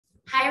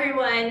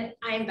everyone,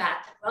 I'm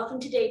Beth. Welcome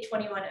to day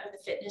 21 of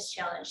the fitness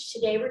challenge.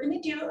 Today we're going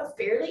to do a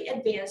fairly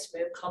advanced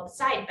move called the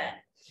side bend.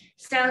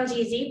 Sounds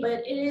easy,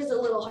 but it is a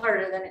little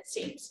harder than it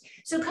seems.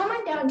 So come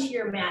on down to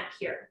your mat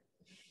here.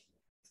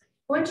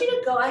 I want you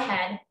to go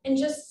ahead and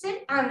just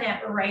sit on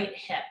that right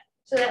hip.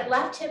 So that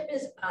left hip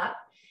is up,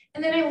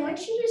 and then I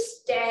want you to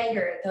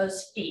stagger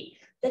those feet.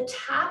 The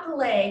top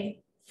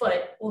leg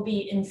foot will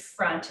be in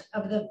front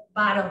of the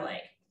bottom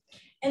leg.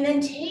 And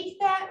then take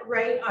that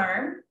right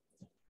arm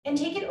and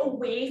take it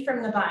away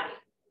from the body.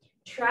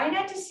 Try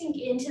not to sink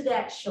into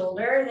that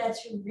shoulder.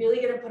 That's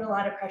really gonna put a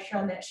lot of pressure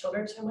on that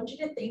shoulder. So I want you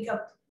to think of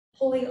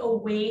pulling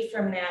away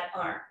from that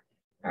arm,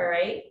 all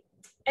right?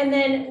 And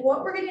then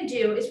what we're gonna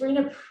do is we're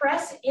gonna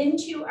press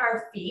into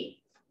our feet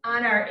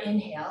on our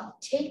inhale,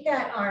 take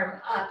that arm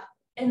up,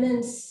 and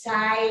then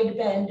side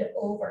bend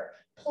over.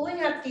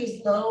 Pulling up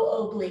these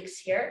low obliques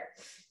here.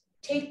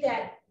 Take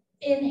that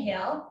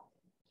inhale,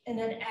 and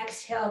then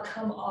exhale,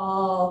 come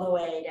all the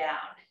way down.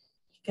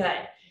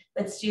 Good.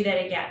 Let's do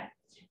that again.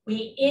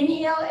 We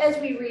inhale as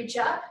we reach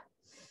up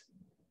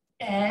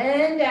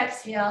and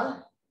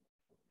exhale.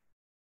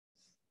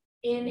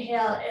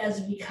 Inhale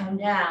as we come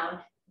down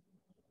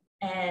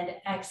and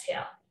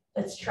exhale.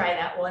 Let's try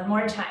that one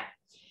more time.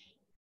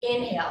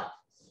 Inhale.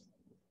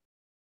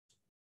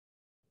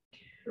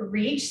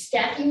 Reach,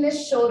 stacking the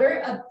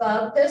shoulder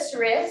above this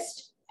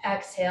wrist.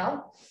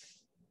 Exhale.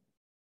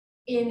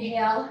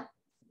 Inhale.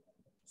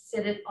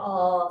 Sit it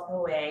all the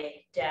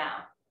way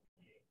down.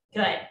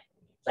 Good.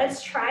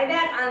 Let's try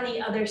that on the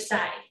other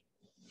side.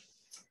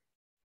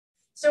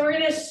 So we're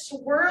going to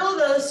swirl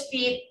those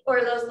feet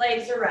or those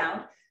legs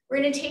around. We're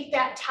going to take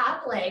that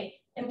top leg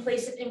and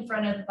place it in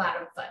front of the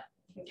bottom foot,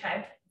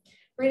 okay?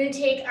 We're going to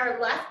take our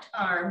left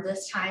arm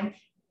this time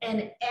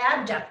and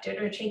abduct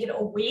it or take it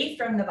away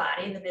from the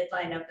body, the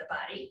midline of the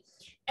body.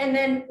 And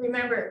then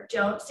remember,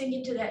 don't sink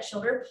into that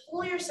shoulder.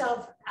 Pull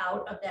yourself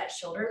out of that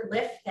shoulder.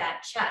 Lift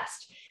that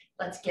chest.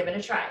 Let's give it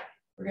a try.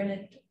 We're going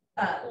to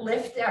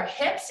lift our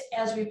hips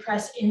as we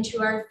press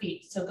into our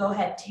feet. So go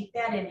ahead, take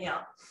that inhale.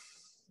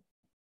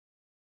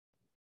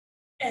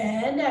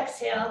 And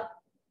exhale.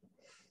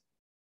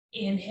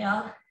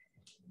 Inhale.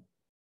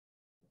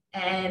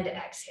 And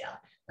exhale.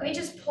 Let me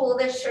just pull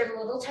this shirt a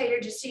little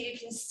tighter just so you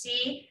can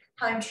see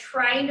how I'm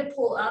trying to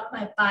pull up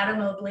my bottom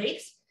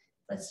obliques.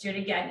 Let's do it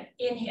again.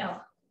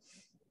 Inhale.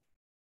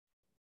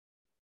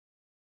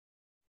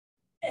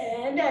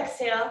 And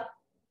exhale.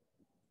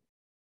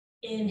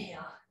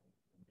 Inhale.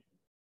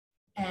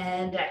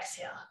 And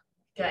exhale.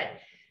 Good.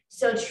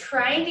 So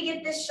trying to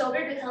get this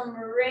shoulder to come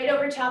right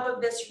over top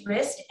of this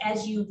wrist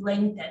as you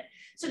lengthen.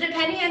 So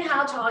depending on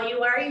how tall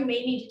you are, you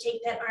may need to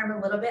take that arm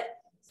a little bit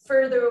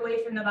further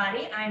away from the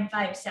body. I'm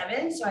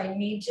 5'7", so I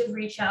need to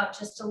reach out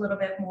just a little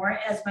bit more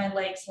as my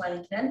legs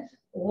lengthen.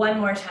 One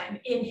more time.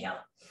 Inhale.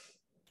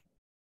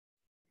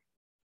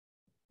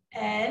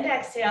 And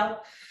exhale.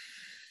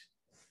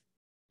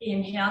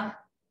 Inhale.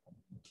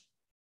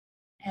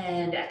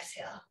 And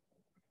exhale.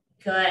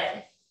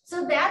 Good.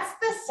 So that's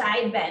the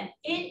side bend.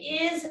 It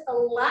is a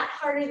lot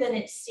harder than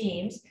it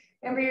seems.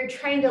 Remember, you're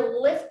trying to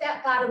lift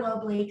that bottom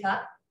oblique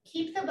up,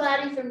 keep the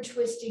body from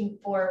twisting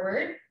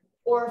forward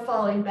or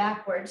falling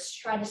backwards.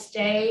 Try to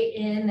stay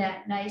in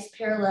that nice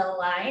parallel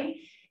line,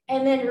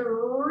 and then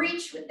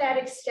reach with that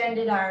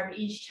extended arm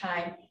each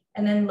time,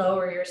 and then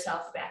lower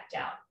yourself back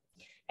down.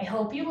 I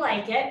hope you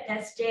like it.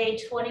 That's day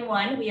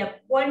 21. We have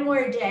one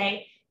more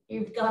day.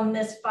 You've gone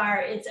this far.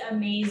 It's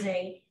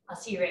amazing. I'll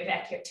see you right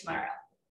back here tomorrow.